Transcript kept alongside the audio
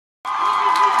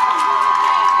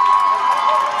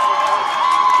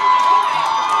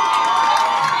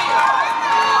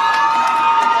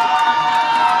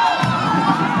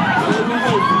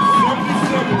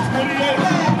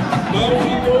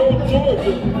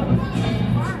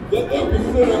the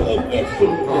epicenter of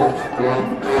excellence,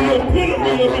 the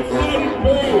epitome of exciting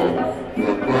bands.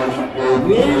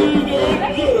 Ladies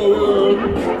and gentlemen,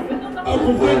 I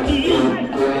present to you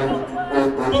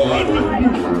the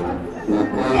undisputed,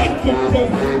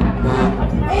 uncontested,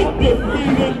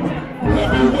 undefeated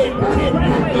heavyweight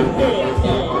champion of all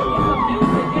time,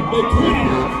 the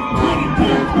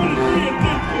 2022-23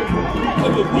 edition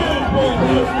of the Jonesboro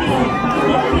MMC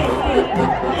Majestic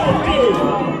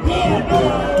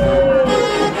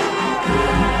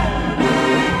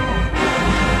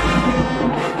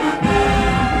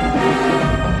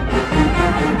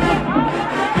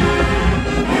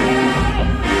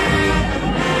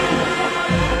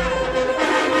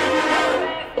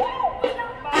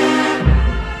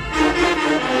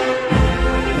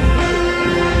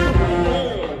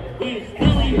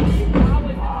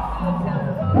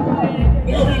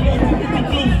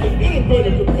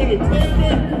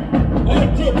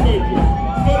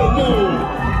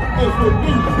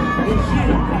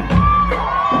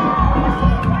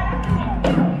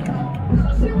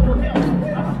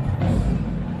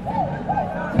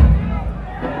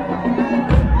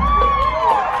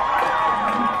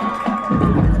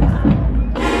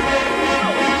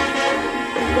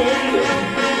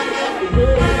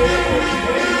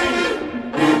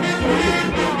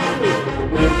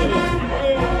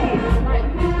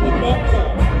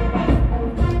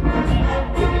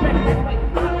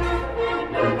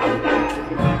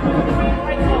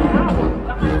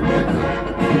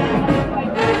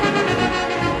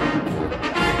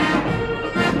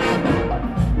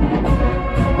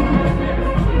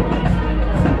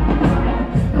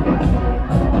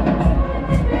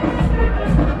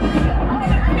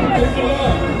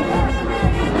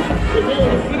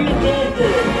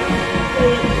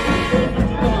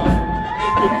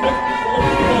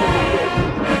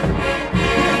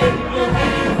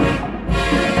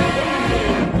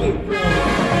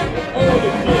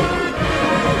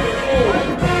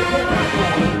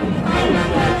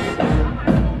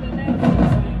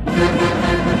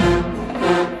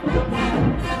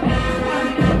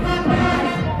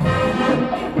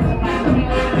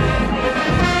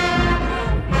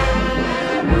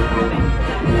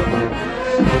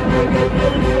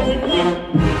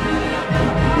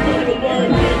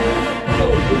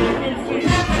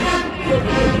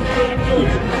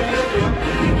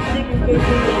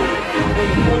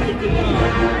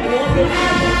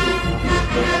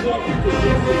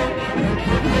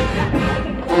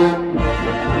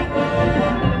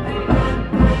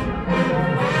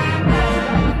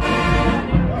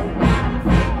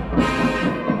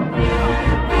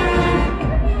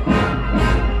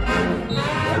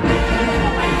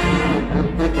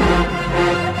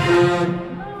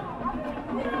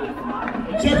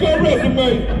Check your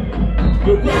resume.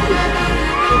 Your record.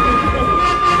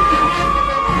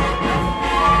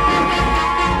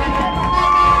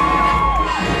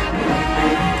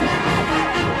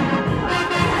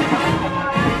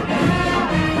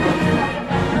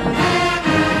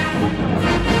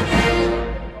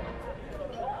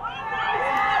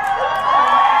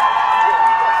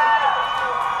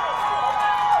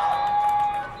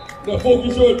 Now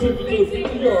focus your attention to the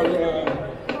CPR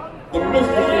line. The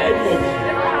mystery of the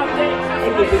motion.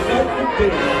 And the disaster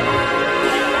thing.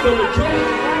 So the truth,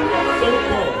 so the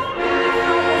call.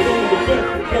 And only the best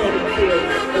can call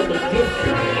themselves a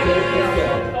majestic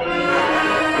God.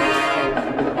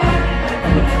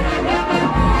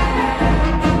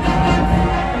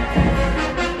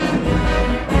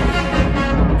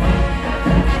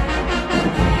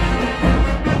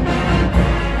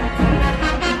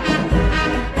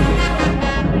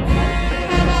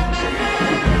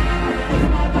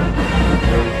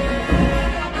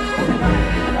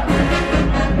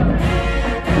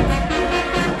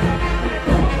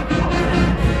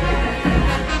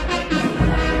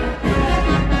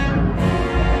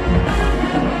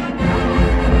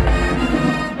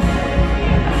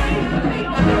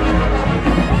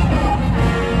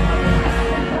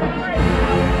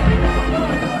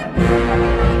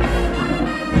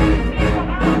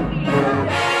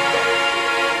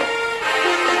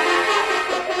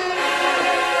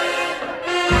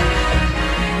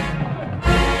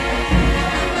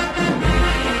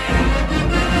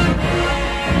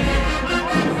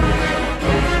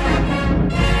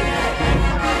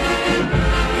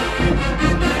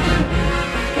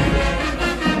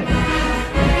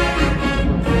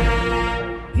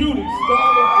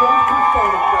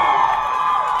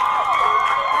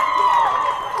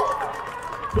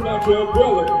 Your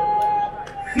umbrella,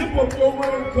 zip up your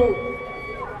raincoat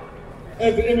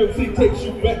as the MMC takes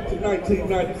you back to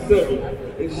 1997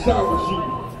 and showers you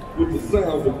with the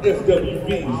sounds of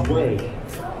SWV's brain.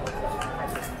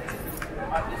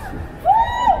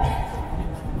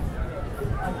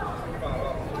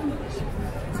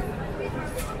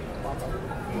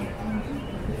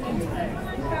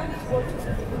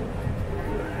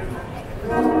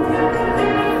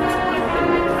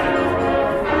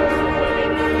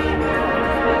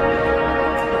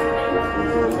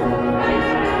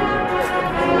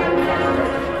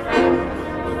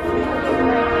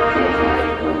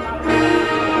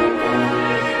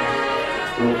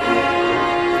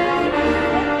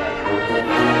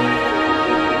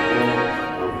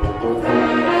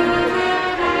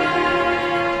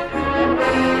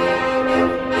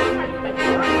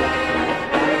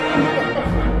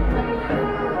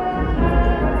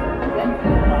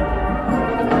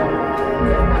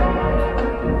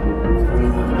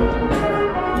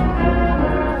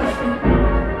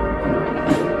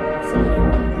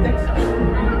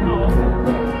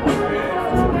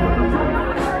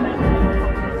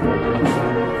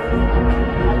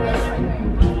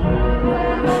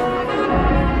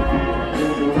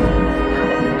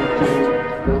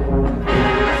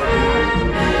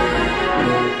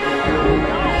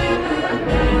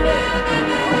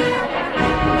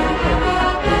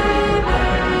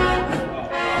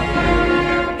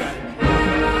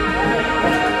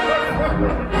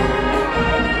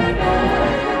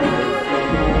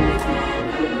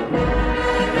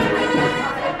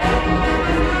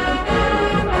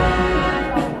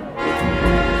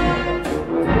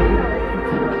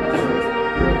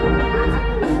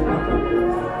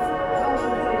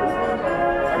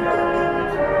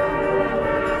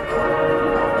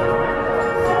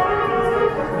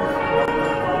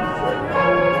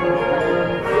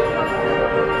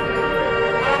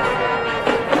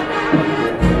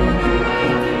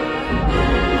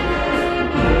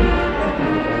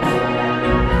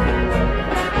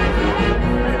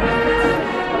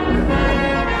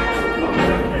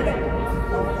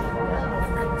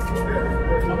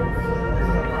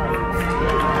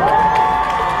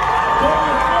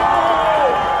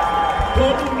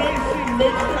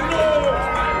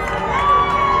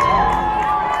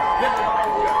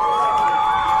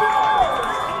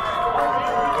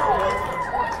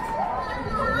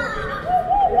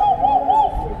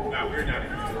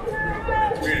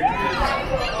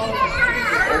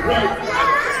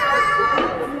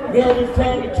 Now it's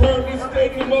time to turn this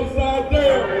stadium upside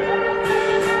down.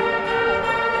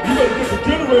 You better get the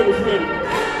generators ready.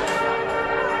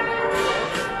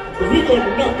 Cause we're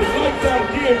gonna knock the lights out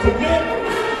again tonight.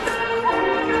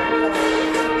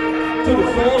 To the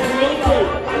sound of the play.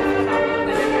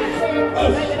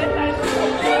 Us.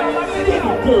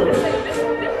 Cinematographer.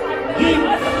 Yeet.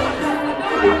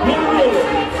 And Goodwin.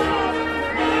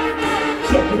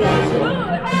 Check it out, y'all.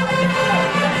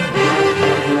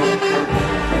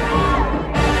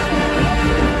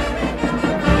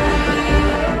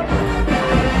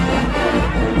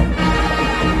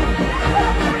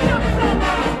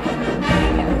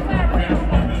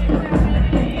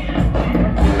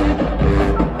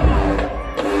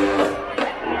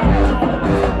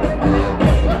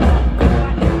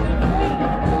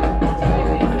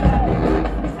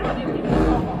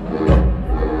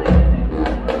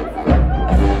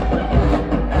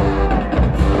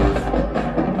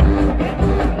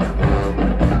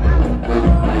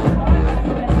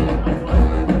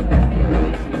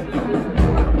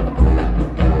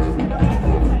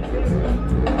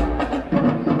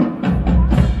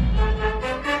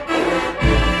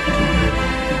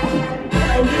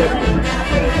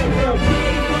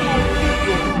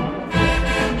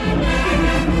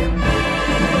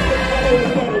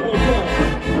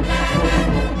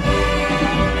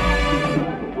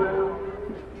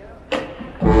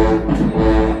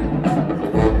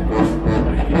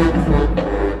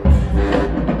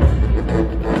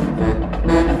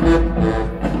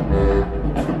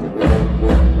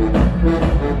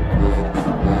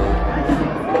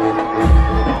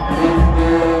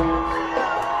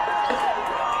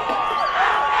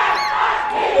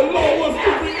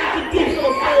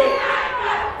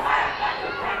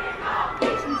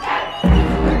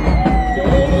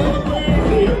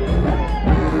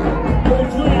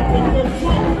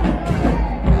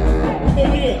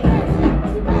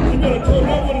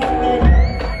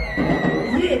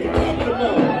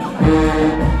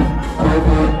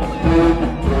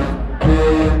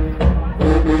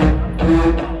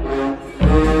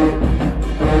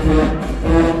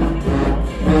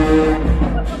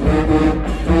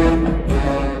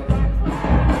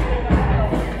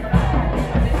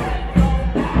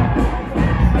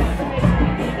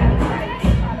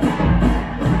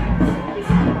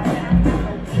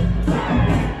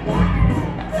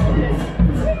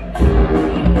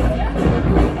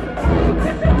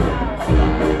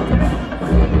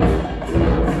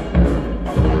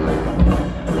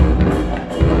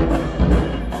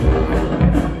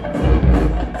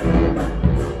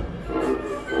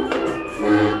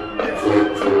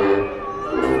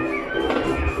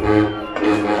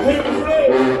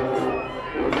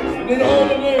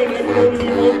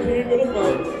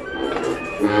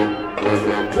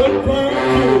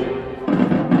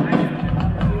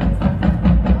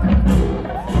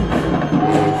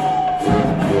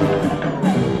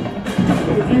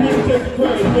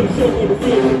 the show on the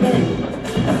field tonight.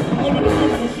 Under the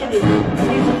leadership of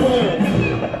Lisa Brown,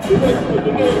 director of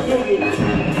the Lynel Goodwin,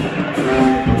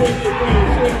 director of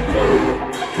Cinematographer,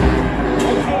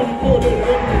 our cinema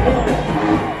coordinator,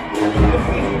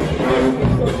 Ebony,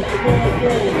 assistant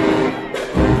Kamal,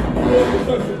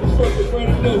 production Instructor,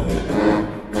 Brannon,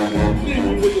 leave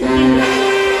you with the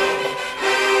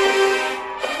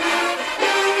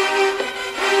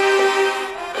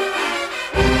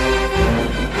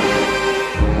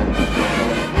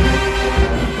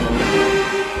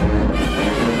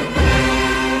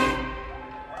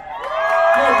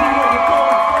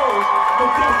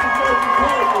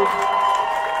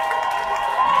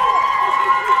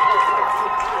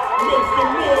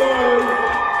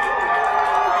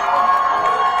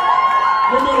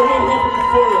no matter what happened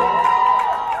before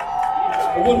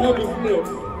or what happens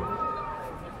next,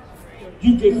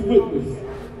 you just witnessed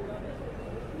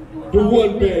the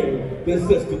one band that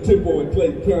sets the tempo in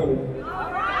Clayton County.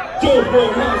 Jonesboro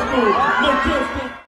High School, Majestic.